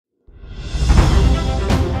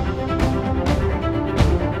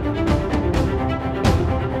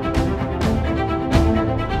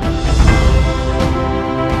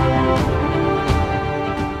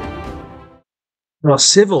A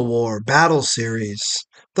Civil War battle series,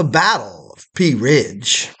 the Battle of Pea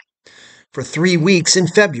Ridge. For 3 weeks in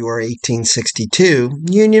February 1862,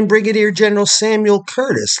 Union Brigadier General Samuel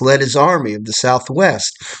Curtis led his Army of the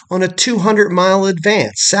Southwest on a 200-mile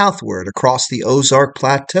advance southward across the Ozark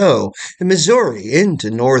Plateau in Missouri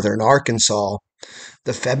into northern Arkansas.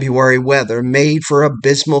 The February weather made for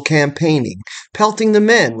abysmal campaigning, pelting the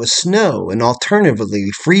men with snow and alternatively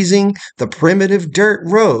freezing the primitive dirt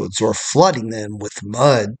roads or flooding them with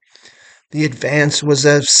mud. The advance was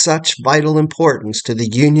of such vital importance to the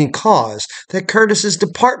Union cause that Curtis's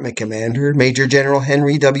department commander, Major General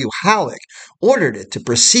Henry W. Halleck, ordered it to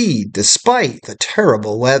proceed despite the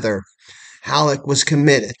terrible weather. Halleck was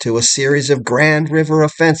committed to a series of Grand River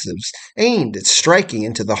offensives aimed at striking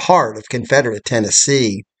into the heart of Confederate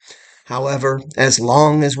Tennessee. However, as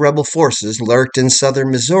long as rebel forces lurked in southern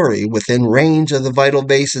Missouri within range of the vital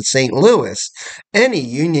base at St. Louis, any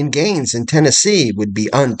Union gains in Tennessee would be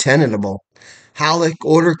untenable. Halleck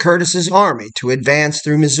ordered Curtis's army to advance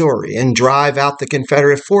through Missouri and drive out the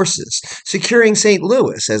Confederate forces, securing St.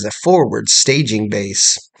 Louis as a forward staging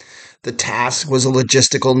base. The task was a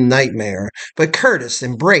logistical nightmare, but Curtis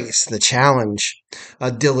embraced the challenge.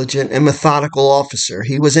 A diligent and methodical officer,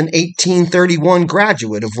 he was an 1831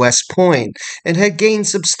 graduate of West Point and had gained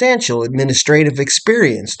substantial administrative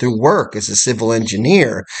experience through work as a civil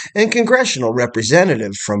engineer and congressional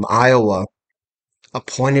representative from Iowa.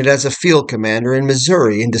 Appointed as a field commander in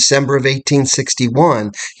Missouri in December of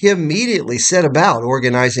 1861, he immediately set about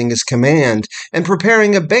organizing his command and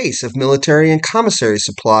preparing a base of military and commissary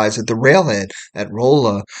supplies at the railhead at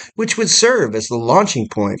Rolla, which would serve as the launching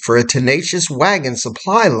point for a tenacious wagon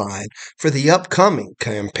supply line for the upcoming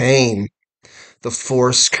campaign. The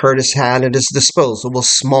force Curtis had at his disposal was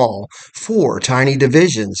small, four tiny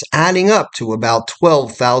divisions, adding up to about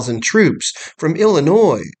 12,000 troops from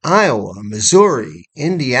Illinois, Iowa, Missouri,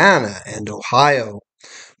 Indiana, and Ohio.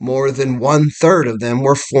 More than one-third of them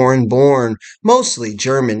were foreign-born, mostly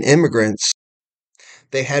German immigrants.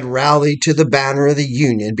 They had rallied to the banner of the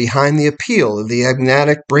Union behind the appeal of the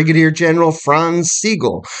enigmatic Brigadier General Franz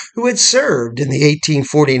Sigel, who had served in the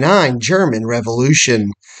 1849 German Revolution.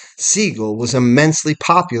 Sigel was immensely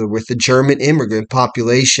popular with the German immigrant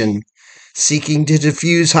population. Seeking to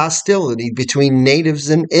diffuse hostility between natives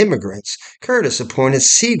and immigrants, Curtis appointed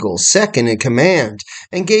Sigel second in command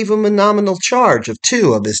and gave him a nominal charge of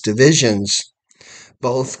two of his divisions,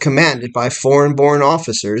 both commanded by foreign-born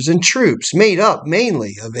officers and troops made up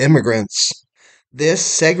mainly of immigrants. This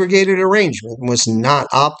segregated arrangement was not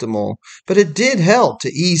optimal, but it did help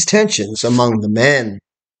to ease tensions among the men.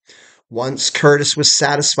 Once Curtis was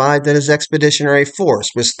satisfied that his expeditionary force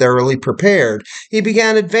was thoroughly prepared, he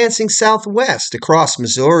began advancing southwest across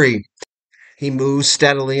Missouri. He moved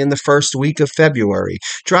steadily in the first week of February,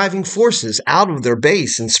 driving forces out of their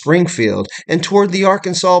base in Springfield and toward the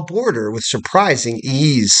Arkansas border with surprising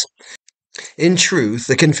ease. In truth,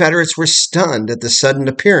 the Confederates were stunned at the sudden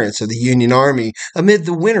appearance of the Union Army amid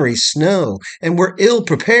the wintry snow and were ill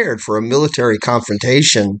prepared for a military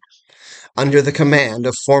confrontation. Under the command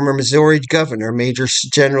of former Missouri Governor Major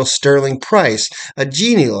General Sterling Price, a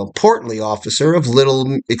genial, portly officer of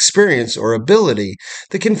little experience or ability,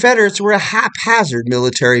 the Confederates were a haphazard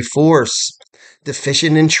military force.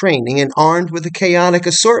 Deficient in training and armed with a chaotic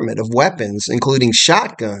assortment of weapons, including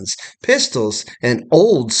shotguns, pistols, and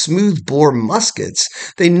old smooth-bore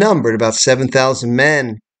muskets, they numbered about 7,000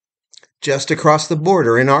 men. Just across the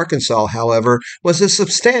border in Arkansas, however, was a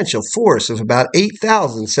substantial force of about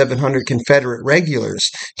 8,700 Confederate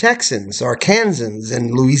regulars, Texans, Arkansans,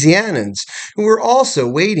 and Louisianans, who were also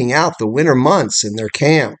waiting out the winter months in their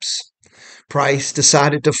camps. Price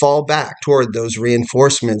decided to fall back toward those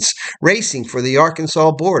reinforcements, racing for the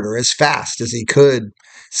Arkansas border as fast as he could.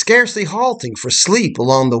 Scarcely halting for sleep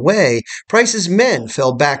along the way, Price's men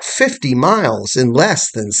fell back 50 miles in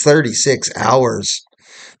less than 36 hours.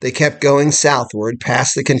 They kept going southward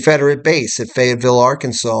past the Confederate base at Fayetteville,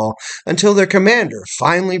 Arkansas, until their commander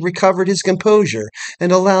finally recovered his composure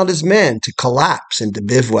and allowed his men to collapse into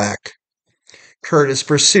bivouac. Curtis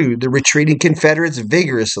pursued the retreating Confederates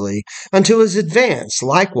vigorously until his advance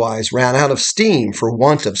likewise ran out of steam for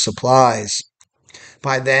want of supplies.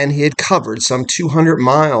 By then he had covered some 200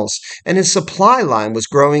 miles, and his supply line was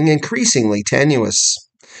growing increasingly tenuous.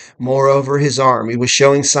 Moreover, his army was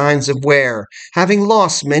showing signs of wear, having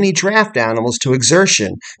lost many draft animals to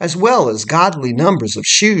exertion, as well as godly numbers of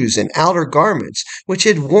shoes and outer garments which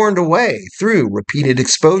had worn away through repeated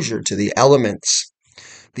exposure to the elements.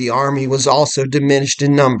 The army was also diminished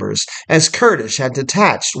in numbers, as Curtis had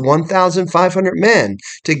detached 1,500 men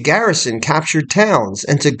to garrison captured towns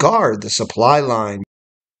and to guard the supply line.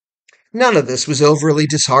 None of this was overly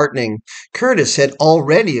disheartening. Curtis had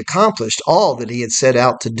already accomplished all that he had set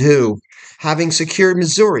out to do, having secured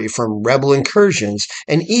Missouri from rebel incursions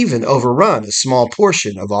and even overrun a small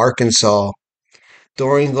portion of Arkansas.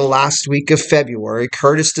 During the last week of February,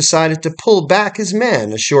 Curtis decided to pull back his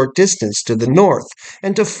men a short distance to the north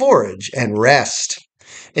and to forage and rest.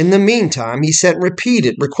 In the meantime, he sent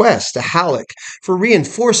repeated requests to Halleck for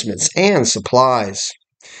reinforcements and supplies.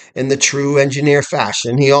 In the true engineer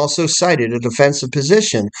fashion, he also sited a defensive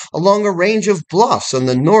position along a range of bluffs on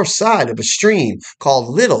the north side of a stream called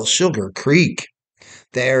Little Sugar Creek.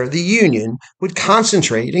 There, the Union would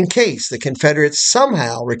concentrate in case the Confederates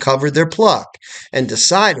somehow recovered their pluck and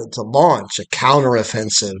decided to launch a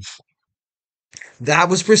counteroffensive. That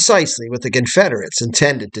was precisely what the Confederates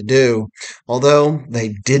intended to do, although they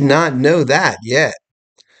did not know that yet.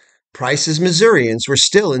 Price's Missourians were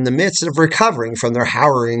still in the midst of recovering from their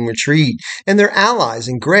harrowing retreat, and their allies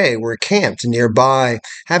in gray were camped nearby,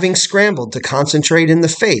 having scrambled to concentrate in the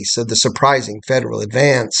face of the surprising Federal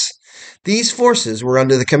advance. These forces were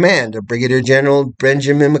under the command of Brigadier General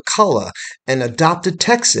Benjamin McCulloch, an adopted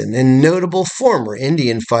Texan and notable former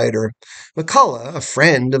Indian fighter. McCulloch, a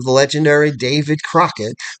friend of the legendary David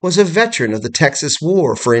Crockett, was a veteran of the Texas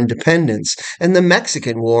War for Independence and the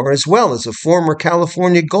Mexican War, as well as a former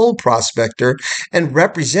California gold prospector and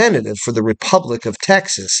representative for the Republic of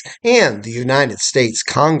Texas and the United States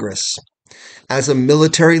Congress. As a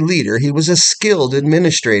military leader, he was a skilled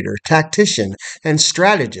administrator, tactician, and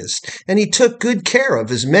strategist, and he took good care of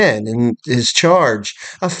his men in his charge,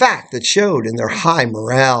 a fact that showed in their high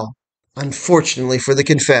morale. Unfortunately for the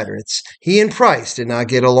Confederates, he and Price did not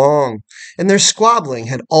get along, and their squabbling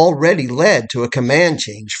had already led to a command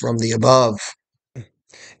change from the above.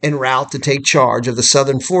 En route to take charge of the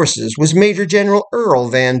Southern forces was Major General Earl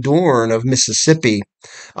Van Dorn of Mississippi,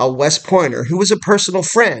 a West Pointer who was a personal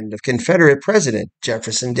friend of Confederate President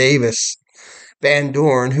Jefferson Davis. Van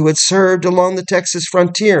Dorn, who had served along the Texas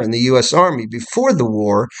frontier in the U.S. Army before the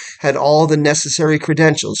war, had all the necessary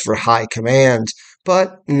credentials for high command,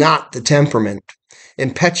 but not the temperament.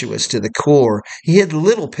 Impetuous to the core, he had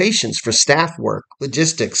little patience for staff work,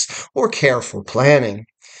 logistics, or careful planning.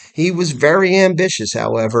 He was very ambitious,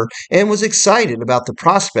 however, and was excited about the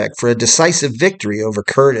prospect for a decisive victory over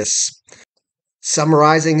Curtis.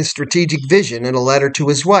 Summarizing his strategic vision in a letter to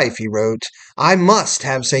his wife, he wrote, "I must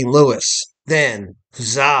have St. Louis. Then,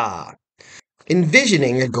 huzzah!"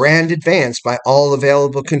 Envisioning a grand advance by all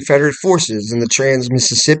available Confederate forces in the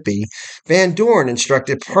Trans-Mississippi, Van Dorn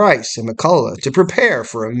instructed Price and McCulloch to prepare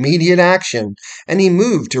for immediate action, and he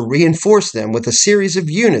moved to reinforce them with a series of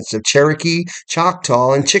units of Cherokee,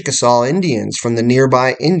 Choctaw, and Chickasaw Indians from the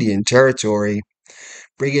nearby Indian Territory.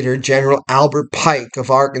 Brigadier General Albert Pike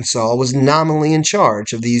of Arkansas was nominally in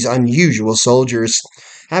charge of these unusual soldiers,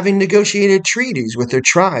 having negotiated treaties with their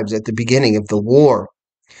tribes at the beginning of the war.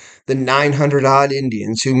 The 900-odd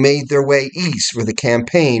Indians who made their way east for the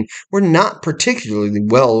campaign were not particularly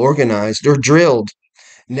well organized or drilled.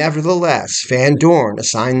 Nevertheless, Van Dorn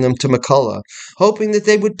assigned them to McCulloch, hoping that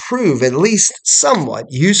they would prove at least somewhat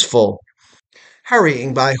useful.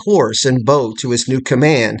 Hurrying by horse and boat to his new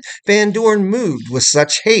command, Van Dorn moved with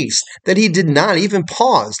such haste that he did not even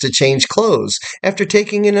pause to change clothes after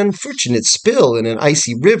taking an unfortunate spill in an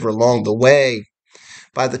icy river along the way.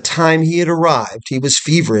 By the time he had arrived, he was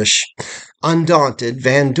feverish. Undaunted,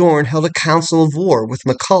 Van Dorn held a council of war with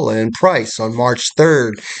McCulloch and Price on March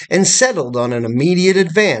 3rd and settled on an immediate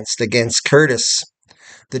advance against Curtis.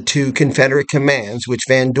 The two Confederate commands, which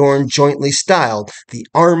Van Dorn jointly styled the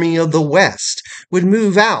Army of the West, would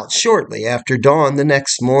move out shortly after dawn the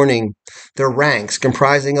next morning, their ranks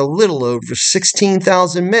comprising a little over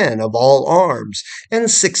 16,000 men of all arms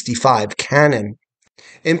and 65 cannon.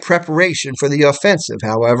 In preparation for the offensive,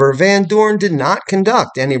 however, Van Dorn did not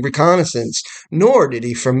conduct any reconnaissance, nor did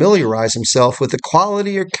he familiarize himself with the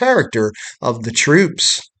quality or character of the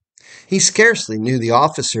troops. He scarcely knew the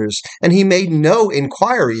officers, and he made no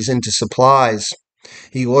inquiries into supplies.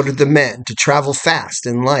 He ordered the men to travel fast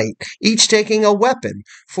and light, each taking a weapon,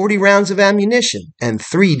 40 rounds of ammunition, and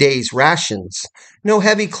 3 days' rations. No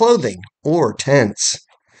heavy clothing or tents.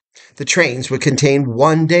 The trains would contain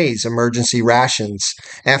 1 day's emergency rations.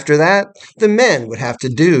 After that, the men would have to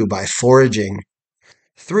do by foraging.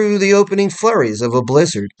 Through the opening flurries of a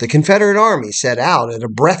blizzard, the Confederate Army set out at a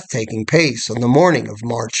breathtaking pace on the morning of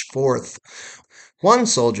March 4th. One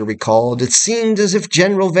soldier recalled, "It seemed as if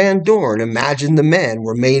General Van Dorn imagined the men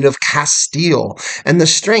were made of cast steel, and the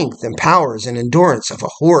strength and powers and endurance of a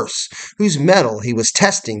horse, whose mettle he was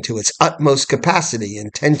testing to its utmost capacity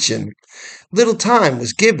and tension. Little time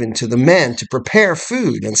was given to the men to prepare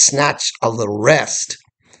food and snatch a little rest."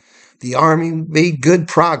 The army made good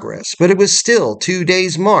progress, but it was still 2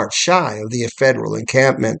 days' march shy of the Federal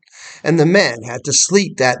encampment, and the men had to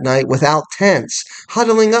sleep that night without tents,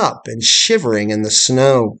 huddling up and shivering in the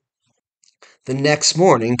snow. The next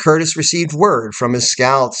morning, Curtis received word from his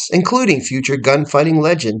scouts, including future gunfighting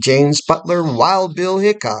legend James Butler Wild Bill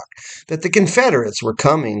Hickok, that the Confederates were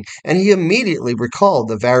coming, and he immediately recalled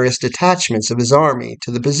the various detachments of his army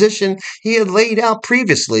to the position he had laid out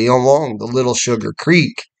previously along the Little Sugar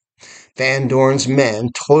Creek. Van Dorn's men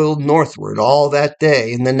toiled northward all that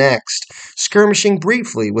day and the next, skirmishing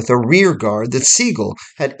briefly with a rear guard that Sigel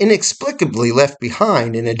had inexplicably left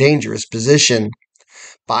behind in a dangerous position.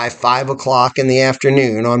 By 5 o'clock in the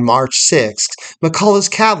afternoon on March 6th, McCullough's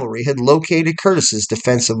cavalry had located Curtis's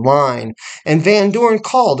defensive line, and Van Dorn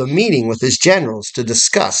called a meeting with his generals to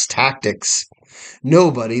discuss tactics.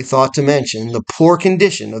 Nobody thought to mention the poor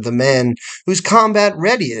condition of the men, whose combat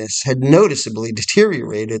readiness had noticeably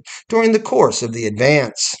deteriorated during the course of the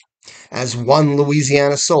advance. As one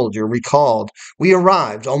Louisiana soldier recalled, we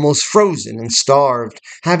arrived almost frozen and starved,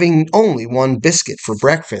 having only one biscuit for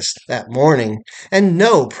breakfast that morning, and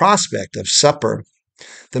no prospect of supper.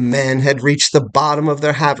 The men had reached the bottom of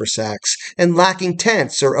their haversacks, and lacking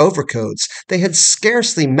tents or overcoats, they had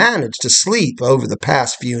scarcely managed to sleep over the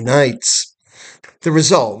past few nights. The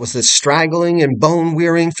result was that straggling and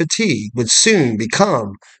bone-wearying fatigue would soon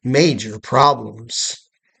become major problems.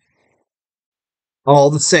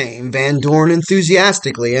 All the same, Van Dorn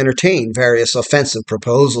enthusiastically entertained various offensive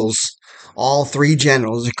proposals. All three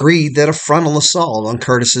generals agreed that a frontal assault on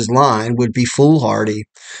Curtis's line would be foolhardy.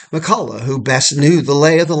 McCullough, who best knew the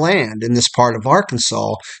lay of the land in this part of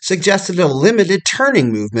Arkansas, suggested a limited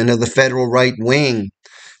turning movement of the Federal right wing.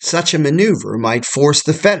 Such a maneuver might force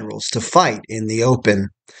the Federals to fight in the open.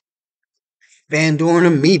 Van Dorn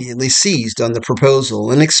immediately seized on the proposal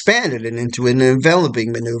and expanded it into an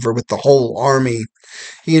enveloping maneuver with the whole army.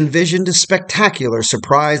 He envisioned a spectacular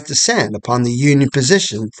surprise descent upon the Union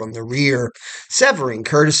position from the rear, severing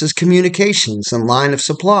Curtis's communications and line of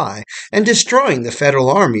supply, and destroying the Federal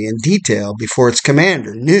army in detail before its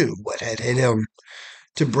commander knew what had hit him.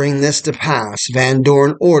 To bring this to pass, Van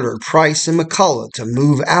Dorn ordered Price and McCullough to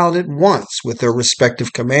move out at once with their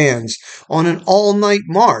respective commands on an all-night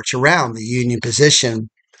march around the Union position.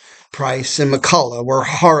 Price and McCullough were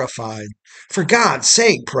horrified. "For God's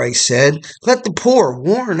sake," Price said, "let the poor,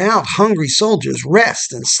 worn-out, hungry soldiers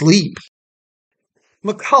rest and sleep."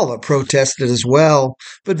 McCullough protested as well,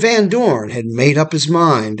 but Van Dorn had made up his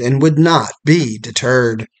mind and would not be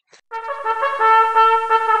deterred.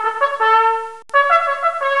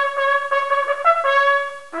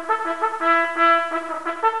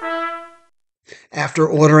 After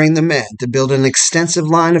ordering the men to build an extensive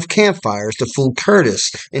line of campfires to fool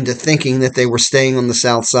Curtis into thinking that they were staying on the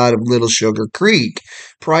south side of Little Sugar Creek,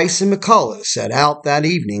 Price and McCullough set out that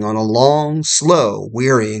evening on a long, slow,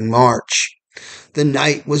 wearying march. The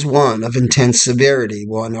night was one of intense severity,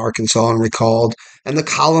 one Arkansan recalled, and the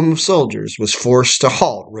column of soldiers was forced to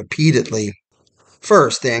halt repeatedly.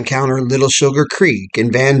 First, they encountered Little Sugar Creek,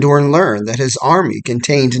 and Van Dorn learned that his army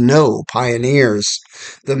contained no pioneers.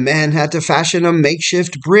 The men had to fashion a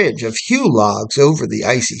makeshift bridge of hew logs over the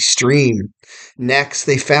icy stream. Next,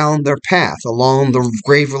 they found their path along the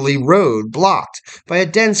gravelly road blocked by a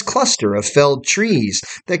dense cluster of felled trees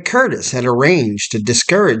that Curtis had arranged to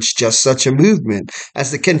discourage just such a movement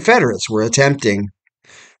as the Confederates were attempting.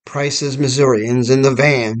 Price's Missourians in the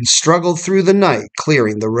van struggled through the night,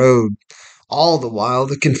 clearing the road. All the while,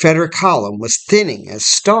 the Confederate column was thinning as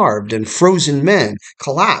starved and frozen men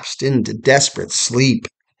collapsed into desperate sleep.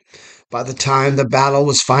 By the time the battle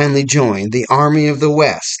was finally joined, the Army of the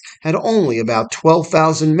West had only about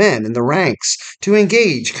 12,000 men in the ranks to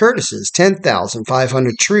engage Curtis's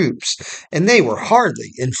 10,500 troops, and they were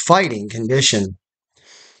hardly in fighting condition.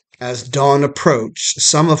 As dawn approached,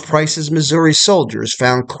 some of Price's Missouri soldiers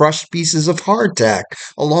found crushed pieces of hardtack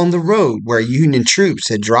along the road where Union troops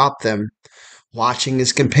had dropped them. Watching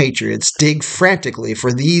his compatriots dig frantically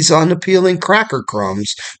for these unappealing cracker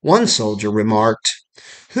crumbs, one soldier remarked,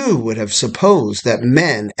 "Who would have supposed that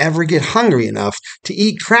men ever get hungry enough to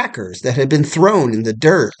eat crackers that had been thrown in the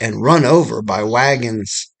dirt and run over by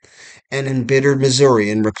wagons?" An embittered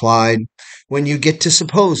Missourian replied, "When you get to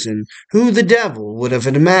supposing, who the devil would have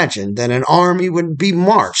imagined that an army would be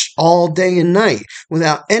marched all day and night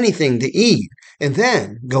without anything to eat, and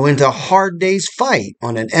then go into a hard day's fight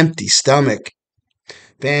on an empty stomach?"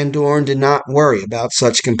 Van Dorn did not worry about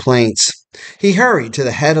such complaints. He hurried to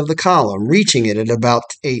the head of the column, reaching it at about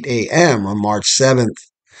 8 a.m. on March 7th.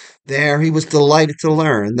 There he was delighted to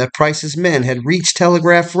learn that Price's men had reached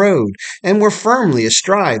Telegraph Road and were firmly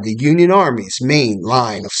astride the Union Army's main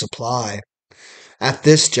line of supply. At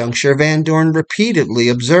this juncture, Van Dorn repeatedly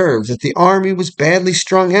observed that the army was badly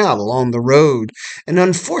strung out along the road, an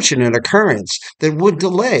unfortunate occurrence that would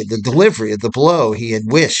delay the delivery of the blow he had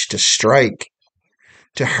wished to strike.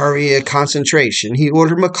 To hurry a concentration, he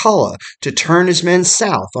ordered McCulloch to turn his men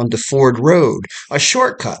south onto Ford Road, a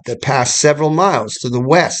shortcut that passed several miles to the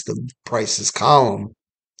west of Price's column.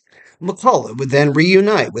 McCulloch would then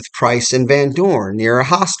reunite with Price and Van Dorn near a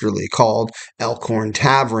hostelry called Elkhorn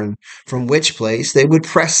Tavern, from which place they would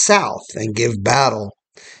press south and give battle.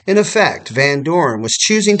 In effect, Van Dorn was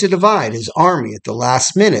choosing to divide his army at the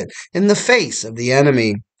last minute in the face of the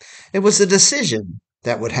enemy. It was a decision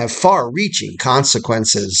that would have far-reaching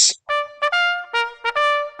consequences.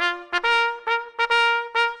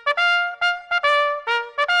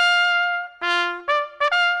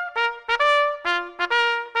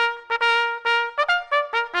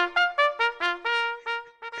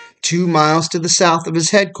 2 miles to the south of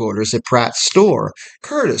his headquarters at Pratt's store,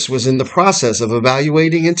 Curtis was in the process of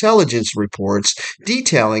evaluating intelligence reports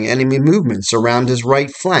detailing enemy movements around his right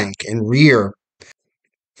flank and rear.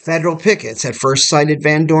 Federal pickets had first sighted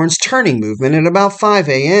Van Dorn's turning movement at about 5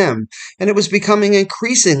 a.m., and it was becoming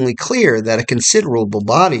increasingly clear that a considerable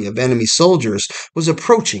body of enemy soldiers was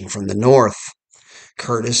approaching from the north.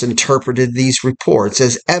 Curtis interpreted these reports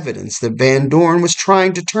as evidence that Van Dorn was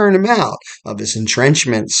trying to turn him out of his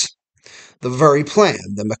entrenchments, the very plan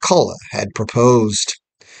that McCulloch had proposed.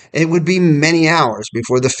 It would be many hours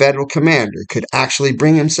before the Federal commander could actually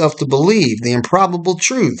bring himself to believe the improbable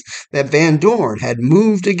truth that Van Dorn had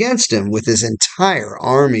moved against him with his entire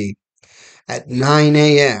army. At 9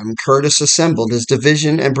 a.m., Curtis assembled his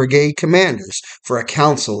division and brigade commanders for a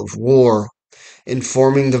council of war.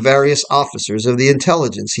 Informing the various officers of the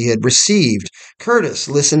intelligence he had received, Curtis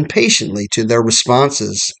listened patiently to their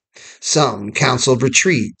responses. Some counseled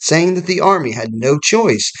retreat, saying that the army had no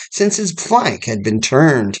choice since his flank had been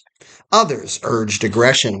turned. Others urged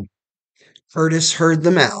aggression. Curtis heard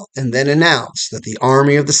them out and then announced that the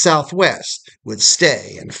Army of the Southwest would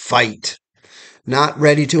stay and fight. Not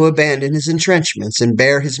ready to abandon his entrenchments and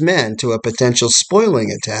bear his men to a potential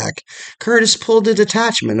spoiling attack, Curtis pulled a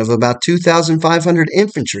detachment of about 2,500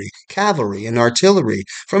 infantry, cavalry, and artillery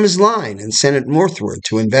from his line and sent it northward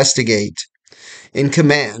to investigate. In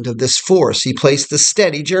command of this force, he placed the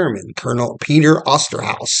steady German, Colonel Peter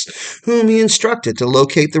Osterhaus, whom he instructed to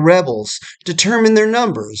locate the rebels, determine their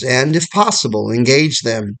numbers, and, if possible, engage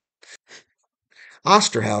them.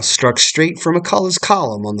 Osterhaus struck straight for McCulloch's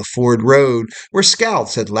column on the Ford Road, where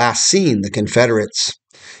scouts had last seen the Confederates.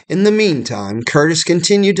 In the meantime, Curtis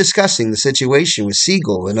continued discussing the situation with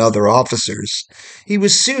Sigel and other officers. He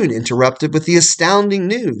was soon interrupted with the astounding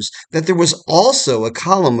news that there was also a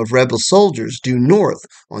column of rebel soldiers due north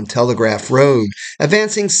on Telegraph Road,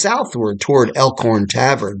 advancing southward toward Elkhorn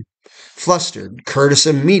Tavern. Flustered, Curtis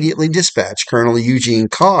immediately dispatched Colonel Eugene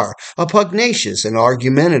Carr, a pugnacious and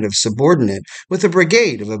argumentative subordinate, with a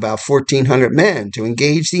brigade of about 1,400 men to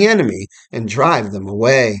engage the enemy and drive them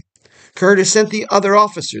away. Curtis sent the other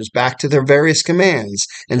officers back to their various commands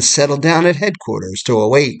and settled down at headquarters to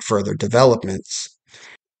await further developments.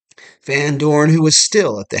 Van Dorn, who was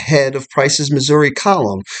still at the head of Price's Missouri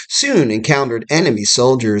column, soon encountered enemy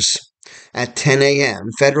soldiers. At 10 a.m.,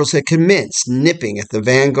 Federals had commenced nipping at the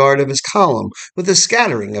vanguard of his column with a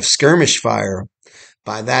scattering of skirmish fire.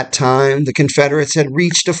 By that time, the Confederates had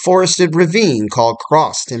reached a forested ravine called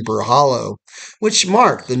Cross Timber Hollow, which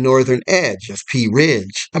marked the northern edge of Pea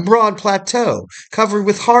Ridge, a broad plateau covered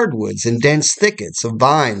with hardwoods and dense thickets of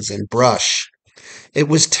vines and brush. It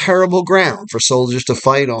was terrible ground for soldiers to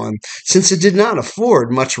fight on, since it did not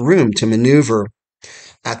afford much room to maneuver.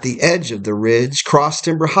 At the edge of the ridge, Cross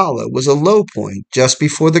Timber Hollow was a low point just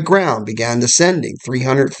before the ground began descending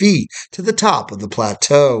 300 feet to the top of the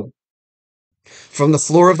plateau. From the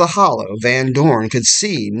floor of the hollow, Van Dorn could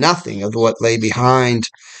see nothing of what lay behind,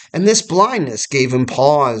 and this blindness gave him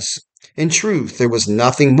pause. In truth, there was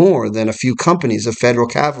nothing more than a few companies of Federal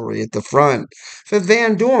cavalry at the front, for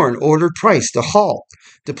Van Dorn ordered Price to halt,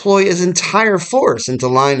 deploy his entire force into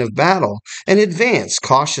line of battle, and advance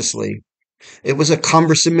cautiously. It was a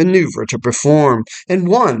cumbersome maneuver to perform, and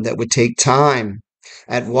one that would take time.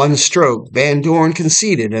 At one stroke, Van Dorn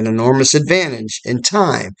conceded an enormous advantage in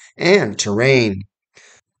time and terrain.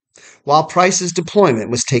 While Price's deployment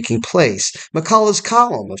was taking place, McCulloch's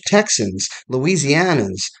column of Texans,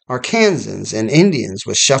 Louisianans, Arkansans, and Indians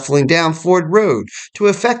was shuffling down Ford Road to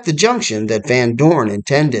effect the junction that Van Dorn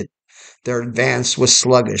intended. Their advance was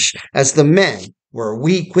sluggish, as the men were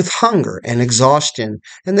weak with hunger and exhaustion,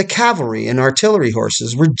 and the cavalry and artillery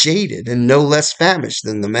horses were jaded and no less famished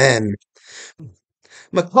than the men.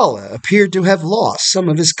 McCulloch appeared to have lost some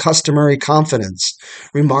of his customary confidence,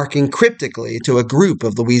 remarking cryptically to a group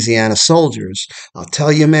of Louisiana soldiers, "I'll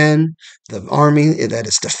tell you, men, the army that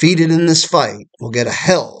is defeated in this fight will get a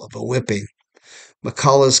hell of a whipping."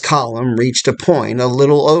 McCulloch's column reached a point a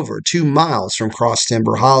little over 2 miles from Cross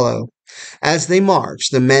Timber Hollow. As they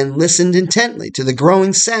marched, the men listened intently to the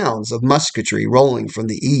growing sounds of musketry rolling from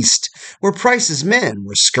the east, where Price's men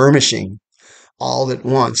were skirmishing. All at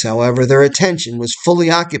once, however, their attention was fully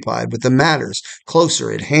occupied with the matters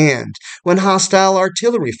closer at hand, when hostile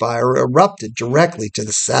artillery fire erupted directly to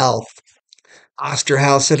the south.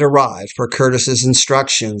 Osterhaus had arrived per Curtis's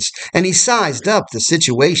instructions, and he sized up the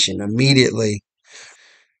situation immediately.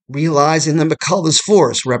 Realizing that McCulloch's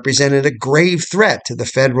force represented a grave threat to the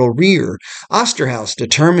Federal rear, Osterhaus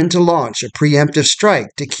determined to launch a preemptive strike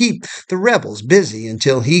to keep the rebels busy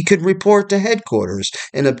until he could report to headquarters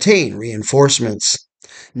and obtain reinforcements.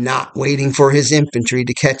 Not waiting for his infantry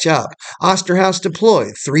to catch up, Osterhaus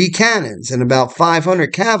deployed 3 cannons and about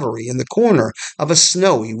 500 cavalry in the corner of a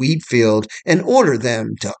snowy wheat field and ordered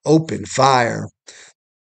them to open fire.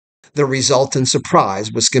 The resultant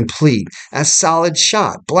surprise was complete as solid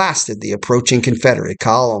shot blasted the approaching Confederate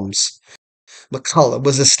columns. McCulloch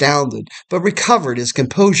was astounded, but recovered his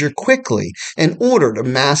composure quickly and ordered a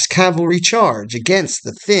massed cavalry charge against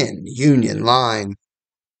the thin Union line.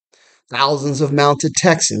 Thousands of mounted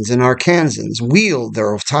Texans and Arkansans wheeled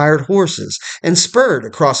their tired horses and spurred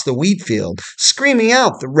across the wheat field, screaming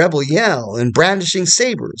out the rebel yell and brandishing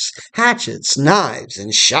sabers, hatchets, knives,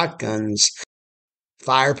 and shotguns.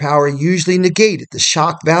 Firepower usually negated the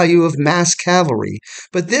shock value of massed cavalry,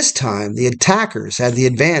 but this time the attackers had the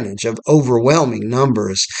advantage of overwhelming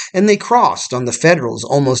numbers, and they crossed on the Federals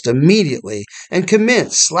almost immediately and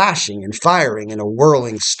commenced slashing and firing in a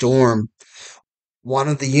whirling storm. One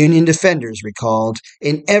of the Union defenders recalled,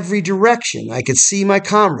 "In every direction I could see my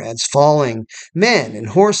comrades falling. Men and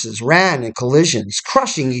horses ran in collisions,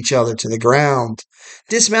 crushing each other to the ground.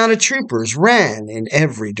 Dismounted troopers ran in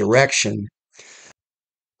every direction."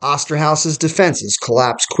 Osterhaus's defenses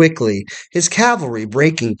collapsed quickly, his cavalry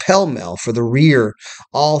breaking pell-mell for the rear.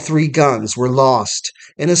 All 3 guns were lost.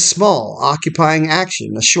 In a small, occupying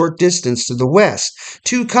action a short distance to the west,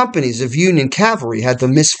 2 companies of Union cavalry had the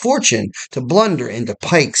misfortune to blunder into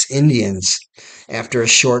Pike's Indians. After a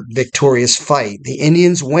short, victorious fight, the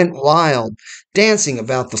Indians went wild, dancing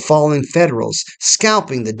about the fallen Federals,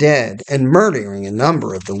 scalping the dead, and murdering a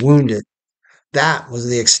number of the wounded. That was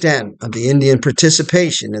the extent of the Indian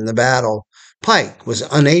participation in the battle. Pike was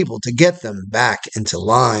unable to get them back into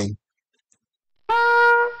line.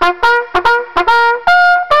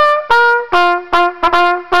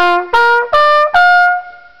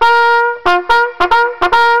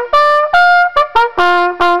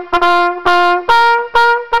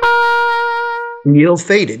 The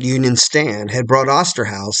ill-fated Union stand had brought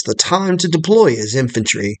Osterhaus the time to deploy his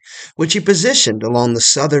infantry, which he positioned along the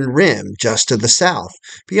southern rim just to the south,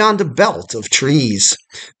 beyond a belt of trees.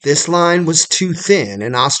 This line was too thin,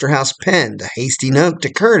 and Osterhaus penned a hasty note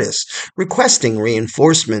to Curtis, requesting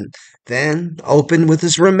reinforcement, then opened with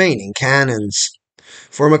his remaining cannons.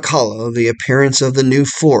 For McCulloch, the appearance of the new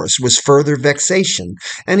force was further vexation,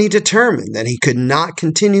 and he determined that he could not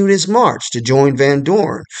continue his march to join Van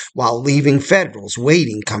Dorn while leaving Federals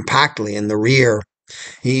waiting compactly in the rear.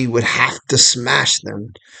 He would have to smash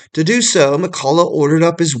them. To do so, McCulloch ordered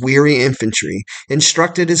up his weary infantry,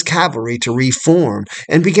 instructed his cavalry to reform,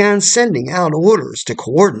 and began sending out orders to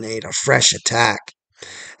coordinate a fresh attack.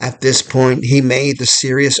 At this point, he made the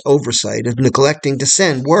serious oversight of neglecting to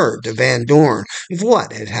send word to Van Dorn of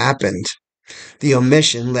what had happened. The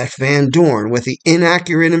omission left Van Dorn with the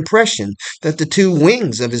inaccurate impression that the 2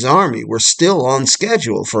 wings of his army were still on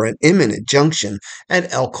schedule for an imminent junction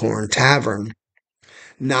at Elkhorn Tavern.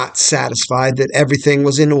 Not satisfied that everything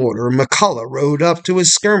was in order, McCulloch rode up to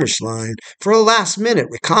his skirmish line for a last-minute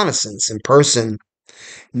reconnaissance in person.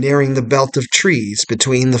 Nearing the belt of trees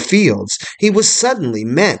between the fields, he was suddenly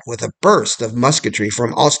met with a burst of musketry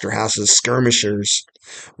from Osterhaus's skirmishers.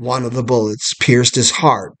 One of the bullets pierced his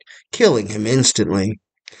heart, killing him instantly.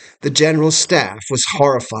 The general's staff was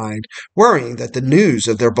horrified, worrying that the news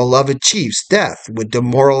of their beloved chief's death would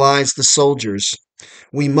demoralize the soldiers.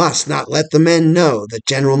 "We must not let the men know that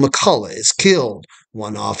General McCulloch is killed,"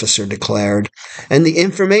 one officer declared, and the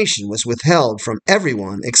information was withheld from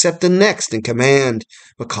everyone except the next in command,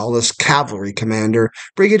 McCulloch's cavalry commander,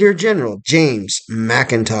 Brigadier General James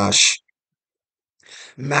McIntosh.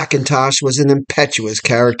 McIntosh was an impetuous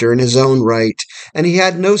character in his own right, and he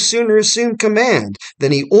had no sooner assumed command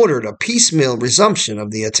than he ordered a piecemeal resumption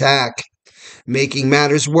of the attack. Making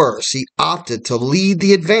matters worse, he opted to lead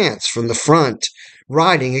the advance from the front,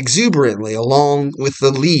 riding exuberantly along with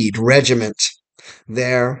the lead regiment.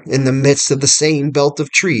 There, in the midst of the same belt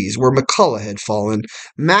of trees where McCulloch had fallen,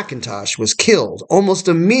 McIntosh was killed almost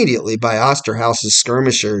immediately by Osterhaus's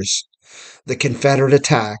skirmishers. The Confederate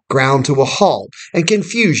attack ground to a halt, and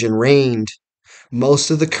confusion reigned. Most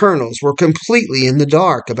of the colonels were completely in the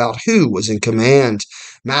dark about who was in command.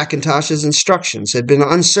 McIntosh's instructions had been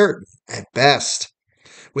uncertain at best.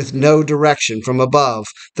 With no direction from above,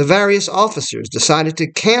 the various officers decided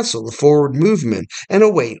to cancel the forward movement and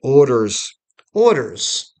await orders.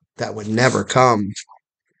 Orders that would never come.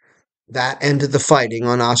 That ended the fighting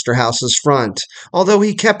on Osterhaus's front, although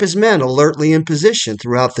he kept his men alertly in position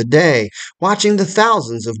throughout the day, watching the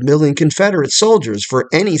thousands of milling Confederate soldiers for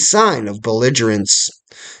any sign of belligerence.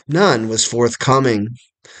 None was forthcoming.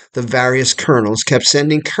 The various colonels kept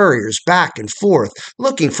sending couriers back and forth,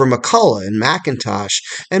 looking for McCulloch and McIntosh,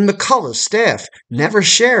 and McCulloch's staff never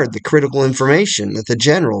shared the critical information that the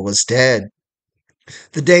general was dead.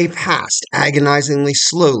 The day passed agonizingly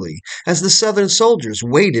slowly as the Southern soldiers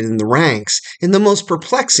waited in the ranks in the most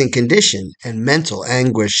perplexing condition and mental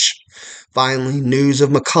anguish. Finally, news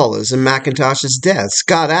of McCulloch's and McIntosh's deaths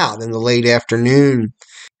got out in the late afternoon.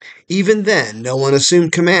 Even then, no one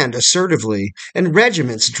assumed command assertively, and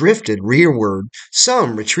regiments drifted rearward,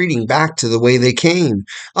 some retreating back to the way they came,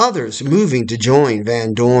 others moving to join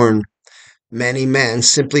Van Dorn. Many men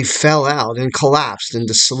simply fell out and collapsed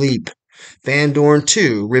into sleep. Van Dorn,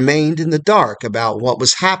 too, remained in the dark about what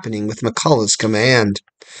was happening with McCulloch's command.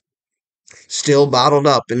 Still bottled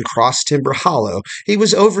up in Cross Timber Hollow, he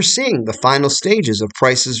was overseeing the final stages of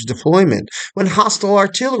Price's deployment when hostile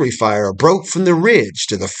artillery fire broke from the ridge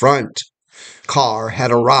to the front. Carr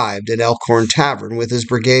had arrived at Elkhorn Tavern with his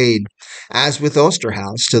brigade. As with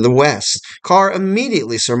Osterhaus to the west, Carr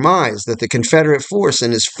immediately surmised that the Confederate force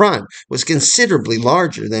in his front was considerably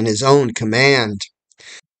larger than his own command.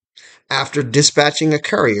 After dispatching a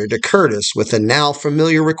courier to Curtis with a now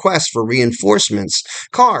familiar request for reinforcements,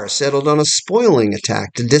 Carr settled on a spoiling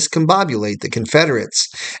attack to discombobulate the Confederates,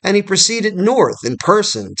 and he proceeded north in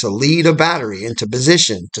person to lead a battery into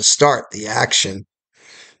position to start the action.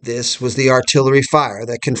 This was the artillery fire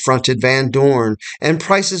that confronted Van Dorn, and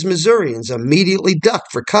Price's Missourians immediately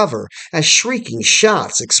ducked for cover as shrieking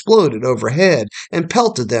shots exploded overhead and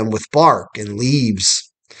pelted them with bark and leaves.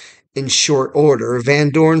 In short order,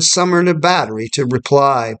 Van Dorn summoned a battery to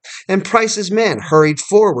reply, and Price's men hurried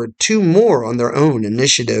forward 2 more on their own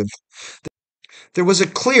initiative. There was a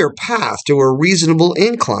clear path to a reasonable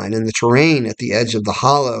incline in the terrain at the edge of the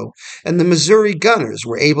hollow, and the Missouri gunners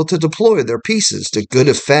were able to deploy their pieces to good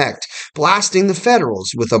effect, blasting the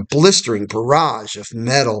Federals with a blistering barrage of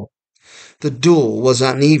metal. The duel was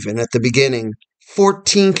uneven at the beginning,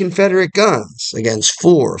 14 Confederate guns against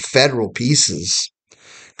 4 Federal pieces.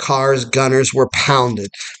 Carr's gunners were pounded,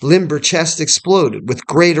 limber chests exploded with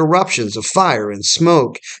great eruptions of fire and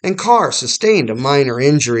smoke, and Carr sustained a minor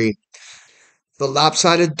injury. The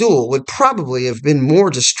lopsided duel would probably have been more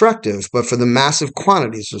destructive but for the massive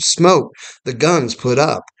quantities of smoke the guns put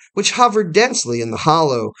up, which hovered densely in the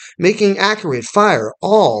hollow, making accurate fire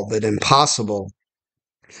all but impossible.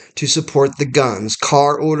 To support the guns,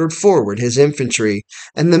 Carr ordered forward his infantry,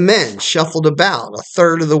 and the men shuffled about a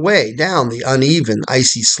third of the way down the uneven,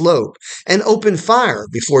 icy slope and opened fire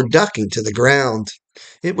before ducking to the ground.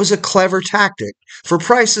 It was a clever tactic, for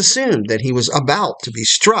Price assumed that he was about to be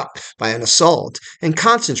struck by an assault and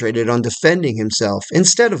concentrated on defending himself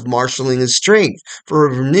instead of marshaling his strength for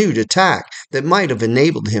a renewed attack that might have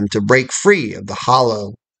enabled him to break free of the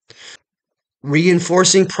hollow.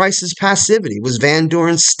 Reinforcing Price's passivity was Van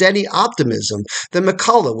Dorn's steady optimism that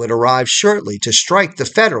McCulloch would arrive shortly to strike the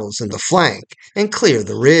Federals in the flank and clear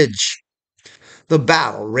the ridge. The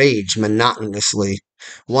battle raged monotonously.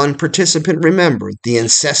 One participant remembered the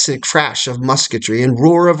incessant crash of musketry and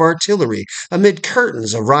roar of artillery amid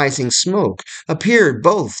curtains of rising smoke appeared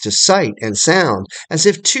both to sight and sound, as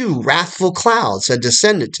if 2 wrathful clouds had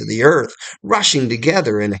descended to the earth, rushing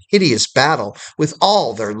together in a hideous battle with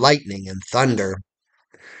all their lightning and thunder.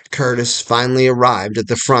 Curtis finally arrived at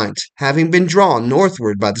the front, having been drawn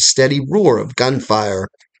northward by the steady roar of gunfire.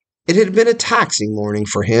 It had been a taxing morning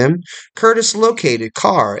for him. Curtis located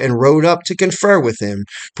Carr and rode up to confer with him,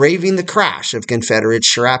 braving the crash of Confederate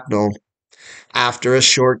shrapnel. After a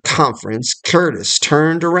short conference, Curtis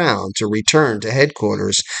turned around to return to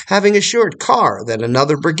headquarters, having assured Carr that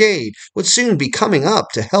another brigade would soon be coming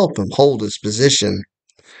up to help him hold his position.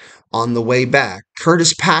 On the way back,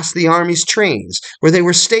 Curtis passed the Army's trains where they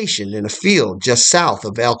were stationed in a field just south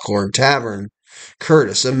of Elkhorn Tavern.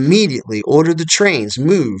 Curtis immediately ordered the trains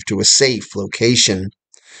moved to a safe location.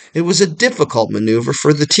 It was a difficult maneuver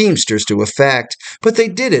for the teamsters to effect, but they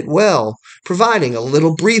did it well, providing a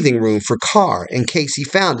little breathing room for Carr in case he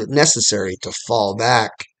found it necessary to fall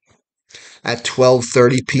back. At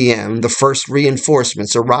 12:30 p.m., the first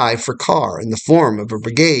reinforcements arrived for Carr in the form of a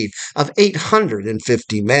brigade of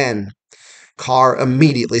 850 men. Carr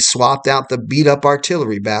immediately swapped out the beat-up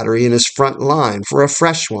artillery battery in his front line for a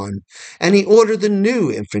fresh one, and he ordered the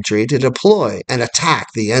new infantry to deploy and attack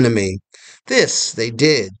the enemy. This they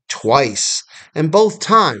did twice, and both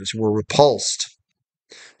times were repulsed.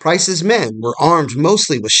 Price's men were armed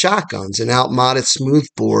mostly with shotguns and outmodded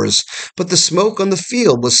smoothbores, but the smoke on the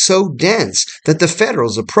field was so dense that the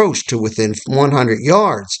Federals approached to within 100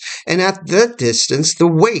 yards, and at that distance the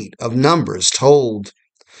weight of numbers told.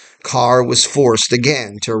 Carr was forced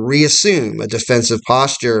again to reassume a defensive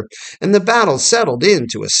posture, and the battle settled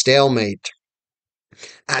into a stalemate.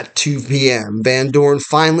 At 2 p.m., Van Dorn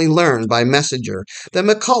finally learned by messenger that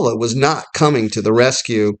McCulloch was not coming to the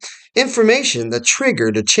rescue, information that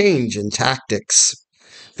triggered a change in tactics.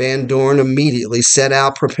 Van Dorn immediately set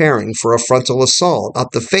out preparing for a frontal assault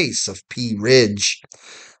up the face of Pea Ridge.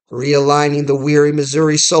 Realigning the weary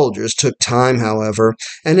Missouri soldiers took time, however,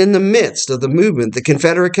 and in the midst of the movement, the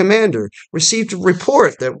Confederate commander received a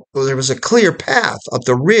report that there was a clear path up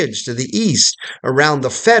the ridge to the east around the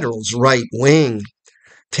Federals' right wing.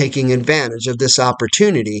 Taking advantage of this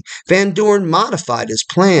opportunity, Van Dorn modified his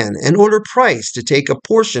plan and ordered Price to take a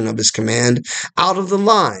portion of his command out of the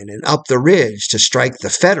line and up the ridge to strike the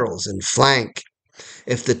Federals in flank.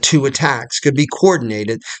 If the two attacks could be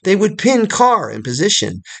coordinated, they would pin Carr in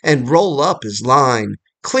position and roll up his line,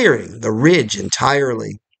 clearing the ridge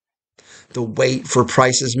entirely. The wait for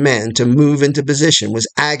Price's men to move into position was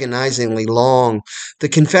agonizingly long. The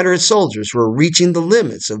Confederate soldiers were reaching the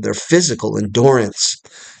limits of their physical endurance.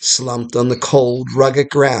 Slumped on the cold, rugged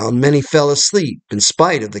ground, many fell asleep in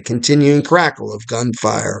spite of the continuing crackle of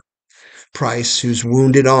gunfire. Price, whose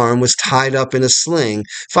wounded arm was tied up in a sling,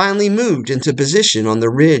 finally moved into position on the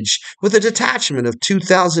ridge with a detachment of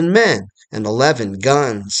 2,000 men and 11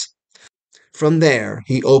 guns. From there,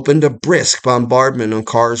 he opened a brisk bombardment on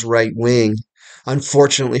Carr's right wing.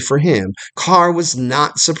 Unfortunately for him, Carr was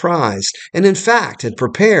not surprised, and in fact had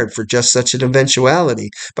prepared for just such an eventuality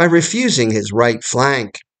by refusing his right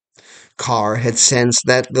flank. Carr had sensed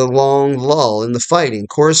that the long lull in the fighting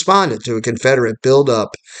corresponded to a Confederate buildup,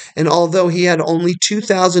 and although he had only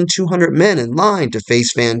 2,200 men in line to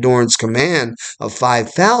face Van Dorn's command of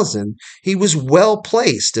 5,000, he was well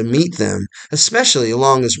placed to meet them, especially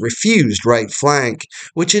along his refused right flank,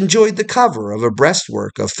 which enjoyed the cover of a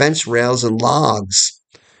breastwork of fence rails and logs.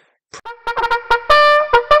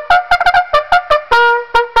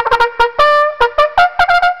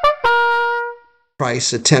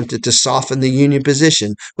 Price attempted to soften the Union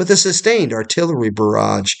position with a sustained artillery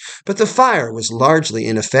barrage, but the fire was largely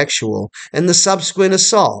ineffectual, and the subsequent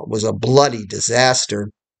assault was a bloody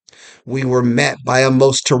disaster. "We were met by a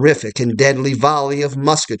most terrific and deadly volley of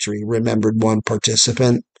musketry," remembered one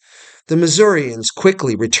participant. The Missourians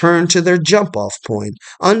quickly returned to their jump-off point.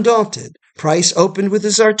 Undaunted, Price opened with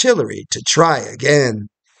his artillery to try again.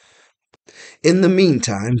 In the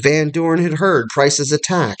meantime, Van Dorn had heard Price's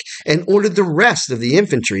attack and ordered the rest of the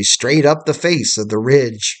infantry straight up the face of the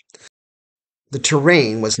ridge. The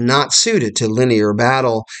terrain was not suited to linear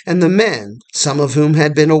battle, and the men, some of whom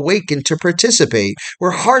had been awakened to participate,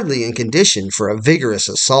 were hardly in condition for a vigorous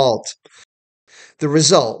assault. The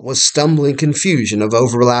result was stumbling confusion of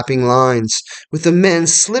overlapping lines, with the men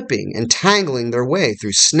slipping and tangling their way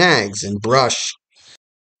through snags and brush.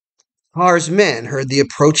 Carr's men heard the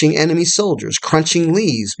approaching enemy soldiers crunching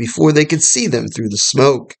leaves before they could see them through the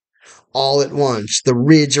smoke. All at once, the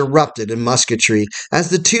ridge erupted in musketry as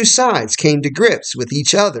the two sides came to grips with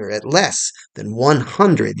each other at less than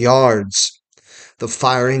 100 yards. The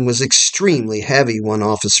firing was extremely heavy, one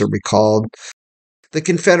officer recalled. The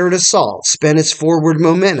Confederate assault spent its forward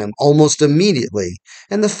momentum almost immediately,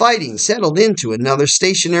 and the fighting settled into another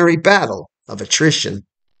stationary battle of attrition.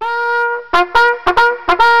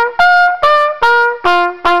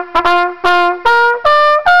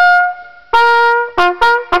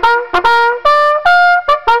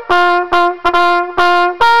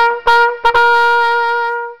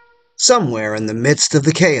 Somewhere in the midst of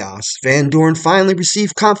the chaos, Van Dorn finally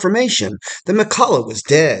received confirmation that McCulloch was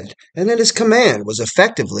dead and that his command was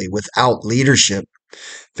effectively without leadership.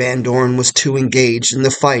 Van Dorn was too engaged in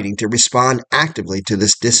the fighting to respond actively to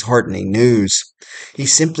this disheartening news. He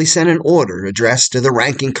simply sent an order addressed to the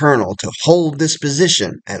ranking colonel to hold this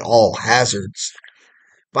position at all hazards.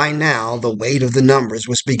 By now, the weight of the numbers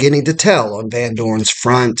was beginning to tell on Van Dorn's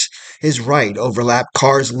front. His right overlapped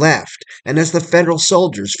Carr's left, and as the Federal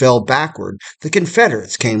soldiers fell backward, the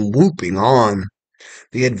Confederates came whooping on.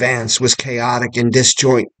 The advance was chaotic and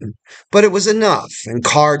disjointed, but it was enough, and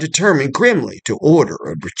Carr determined grimly to order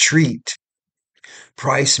a retreat.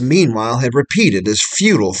 Price, meanwhile, had repeated his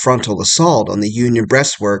futile frontal assault on the Union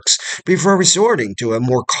breastworks before resorting to a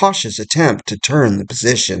more cautious attempt to turn the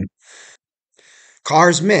position.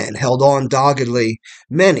 Carr's men held on doggedly.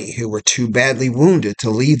 Many who were too badly wounded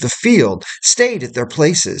to leave the field stayed at their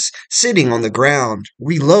places, sitting on the ground,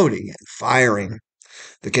 reloading and firing.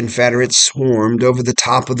 The Confederates swarmed over the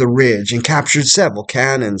top of the ridge and captured several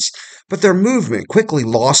cannons, but their movement quickly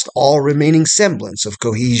lost all remaining semblance of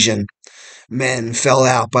cohesion. Men fell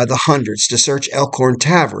out by the hundreds to search Elkhorn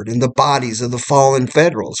Tavern and the bodies of the fallen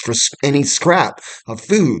Federals for any scrap of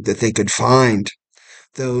food that they could find.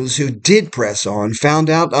 Those who did press on found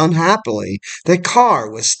out unhappily that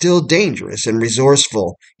Carr was still dangerous and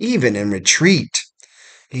resourceful, even in retreat.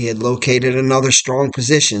 He had located another strong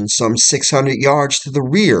position some 600 yards to the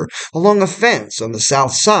rear along a fence on the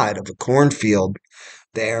south side of a cornfield.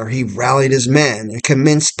 There he rallied his men and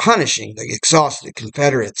commenced punishing the exhausted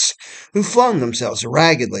Confederates, who flung themselves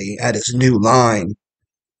raggedly at his new line.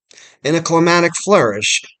 In a climatic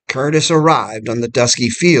flourish, Curtis arrived on the dusky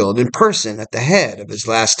field in person at the head of his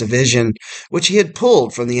last division, which he had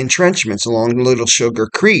pulled from the entrenchments along Little Sugar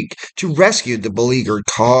Creek to rescue the beleaguered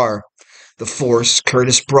Carr. The force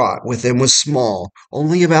Curtis brought with him was small,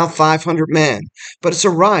 only about 500 men, but its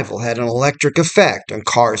arrival had an electric effect on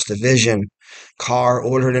Carr's division. Carr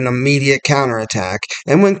ordered an immediate counterattack,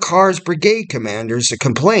 and when Carr's brigade commanders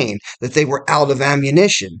complained that they were out of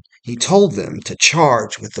ammunition, he told them to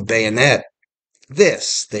charge with the bayonet.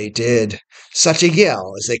 This they did. Such a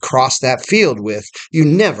yell as they crossed that field with, you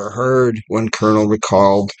never heard, one colonel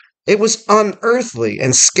recalled. It was unearthly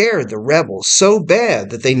and scared the rebels so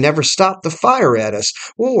bad that they never stopped to fire at us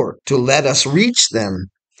or to let us reach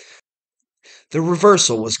them. The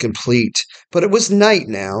reversal was complete, but it was night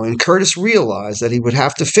now, and Curtis realized that he would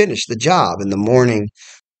have to finish the job in the morning.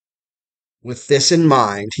 With this in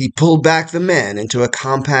mind, he pulled back the men into a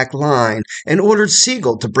compact line and ordered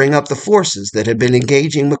Sigel to bring up the forces that had been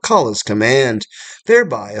engaging McCullough's command,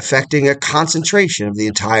 thereby effecting a concentration of the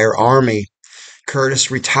entire army. Curtis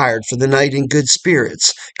retired for the night in good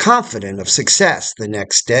spirits, confident of success the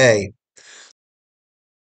next day.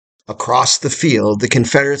 Across the field, the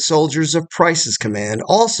Confederate soldiers of Price's command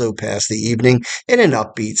also passed the evening in an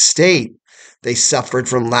upbeat state. They suffered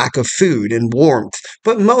from lack of food and warmth,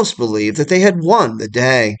 but most believed that they had won the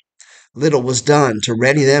day. Little was done to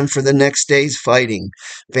ready them for the next day's fighting.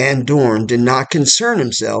 Van Dorn did not concern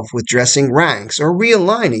himself with dressing ranks or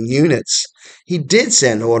realigning units. He did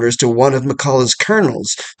send orders to one of McCullough's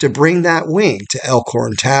colonels to bring that wing to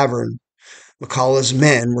Elkhorn Tavern. McCullough's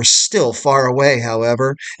men were still far away,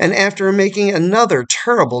 however, and after making another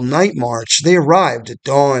terrible night march, they arrived at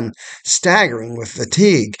dawn, staggering with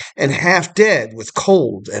fatigue and half dead with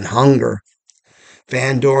cold and hunger.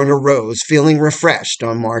 Van Dorn arose feeling refreshed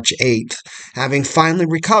on March 8th, having finally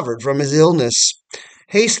recovered from his illness.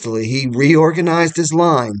 Hastily, he reorganized his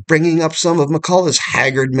line, bringing up some of McCullough's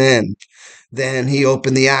haggard men. Then he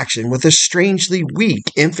opened the action with a strangely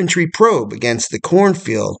weak infantry probe against the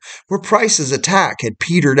cornfield, where Price's attack had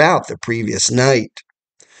petered out the previous night.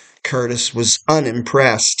 Curtis was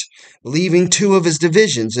unimpressed. Leaving two of his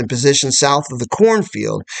divisions in position south of the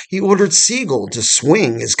cornfield, he ordered Sigel to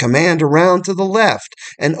swing his command around to the left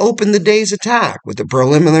and open the day's attack with a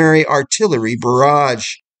preliminary artillery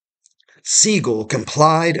barrage. Sigel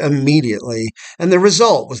complied immediately, and the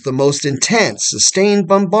result was the most intense, sustained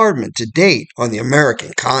bombardment to date on the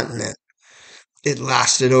American continent. It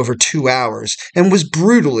lasted over 2 hours and was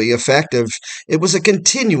brutally effective. It was a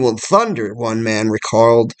continual thunder, one man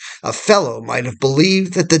recalled. A fellow might have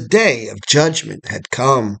believed that the day of judgment had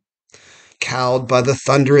come. Cowed by the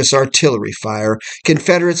thunderous artillery fire,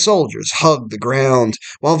 Confederate soldiers hugged the ground,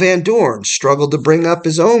 while Van Dorn struggled to bring up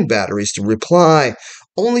his own batteries to reply,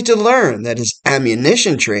 only to learn that his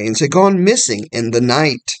ammunition trains had gone missing in the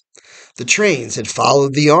night. The trains had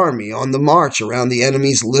followed the army on the march around the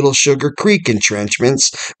enemy's Little Sugar Creek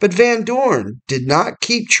entrenchments, but Van Dorn did not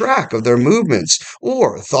keep track of their movements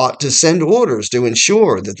or thought to send orders to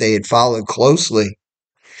ensure that they had followed closely.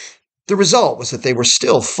 The result was that they were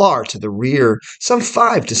still far to the rear, some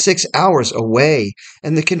 5 to 6 hours away,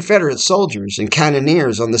 and the Confederate soldiers and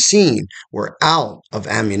cannoneers on the scene were out of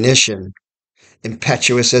ammunition.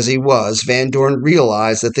 Impetuous as he was, Van Dorn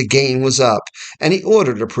realized that the game was up, and he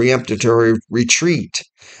ordered a peremptory retreat.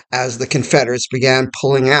 As the Confederates began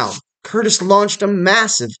pulling out, Curtis launched a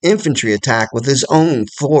massive infantry attack with his own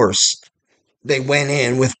force. They went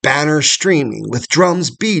in with banners streaming, with drums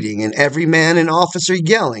beating, and every man and officer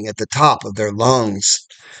yelling at the top of their lungs.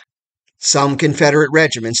 Some Confederate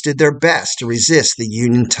regiments did their best to resist the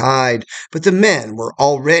Union tide, but the men were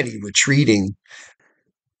already retreating.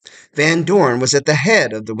 Van Dorn was at the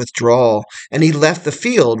head of the withdrawal, and he left the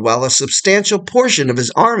field while a substantial portion of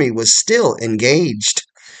his army was still engaged.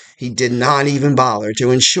 He did not even bother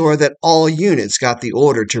to ensure that all units got the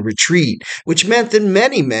order to retreat, which meant that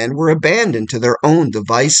many men were abandoned to their own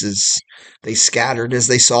devices. They scattered as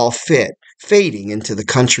they saw fit, fading into the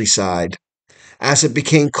countryside. As it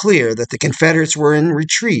became clear that the Confederates were in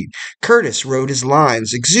retreat, Curtis rode his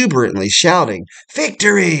lines exuberantly, shouting,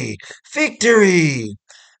 "Victory! Victory!"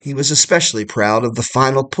 He was especially proud of the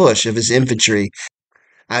final push of his infantry.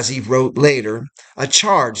 As he wrote later, "A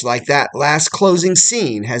charge like that last closing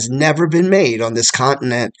scene has never been made on this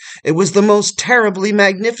continent. It was the most terribly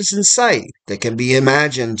magnificent sight that can be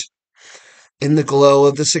imagined." In the glow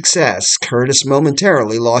of the success, Curtis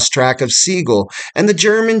momentarily lost track of Sigel, and the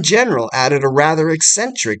German general added a rather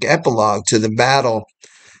eccentric epilogue to the battle.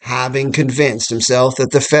 Having convinced himself that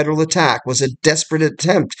the Federal attack was a desperate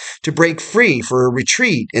attempt to break free for a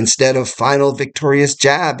retreat instead of final victorious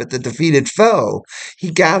jab at the defeated foe, he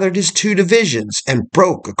gathered his 2 divisions and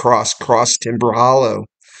broke across Cross Timber Hollow.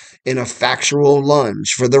 In a factual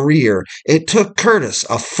lunge for the rear, it took Curtis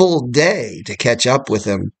a full day to catch up with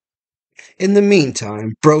him. In the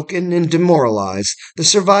meantime, broken and demoralized, the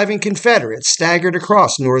surviving Confederates staggered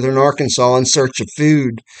across northern Arkansas in search of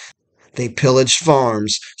food. They pillaged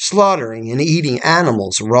farms, slaughtering and eating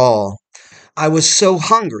animals raw. "I was so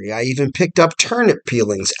hungry I even picked up turnip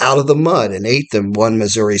peelings out of the mud and ate them," one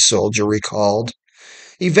Missouri soldier recalled.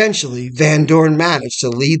 Eventually, Van Dorn managed to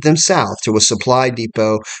lead them south to a supply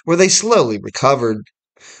depot where they slowly recovered.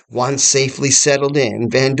 Once safely settled in,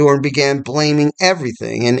 Van Dorn began blaming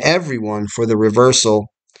everything and everyone for the reversal.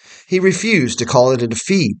 He refused to call it a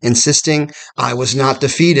defeat, insisting, "I was not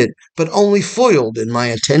defeated, but only foiled in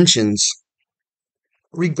my intentions."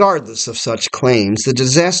 Regardless of such claims, the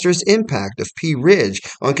disastrous impact of Pea Ridge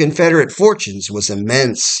on Confederate fortunes was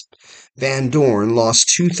immense. Van Dorn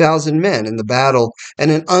lost 2,000 men in the battle and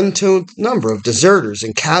an untold number of deserters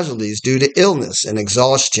and casualties due to illness and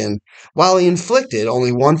exhaustion, while he inflicted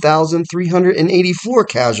only 1,384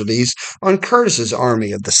 casualties on Curtis's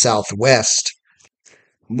Army of the Southwest.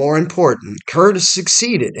 More important, Curtis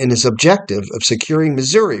succeeded in his objective of securing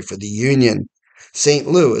Missouri for the Union. St.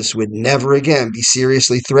 Louis would never again be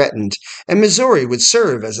seriously threatened, and Missouri would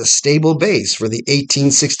serve as a stable base for the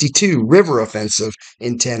 1862 River Offensive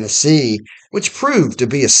in Tennessee, which proved to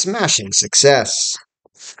be a smashing success.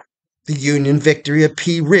 The Union victory at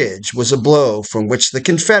Pea Ridge was a blow from which the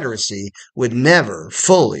Confederacy would never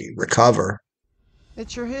fully recover.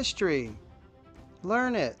 It's your history.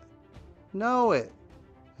 Learn it, know it,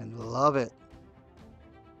 and love it.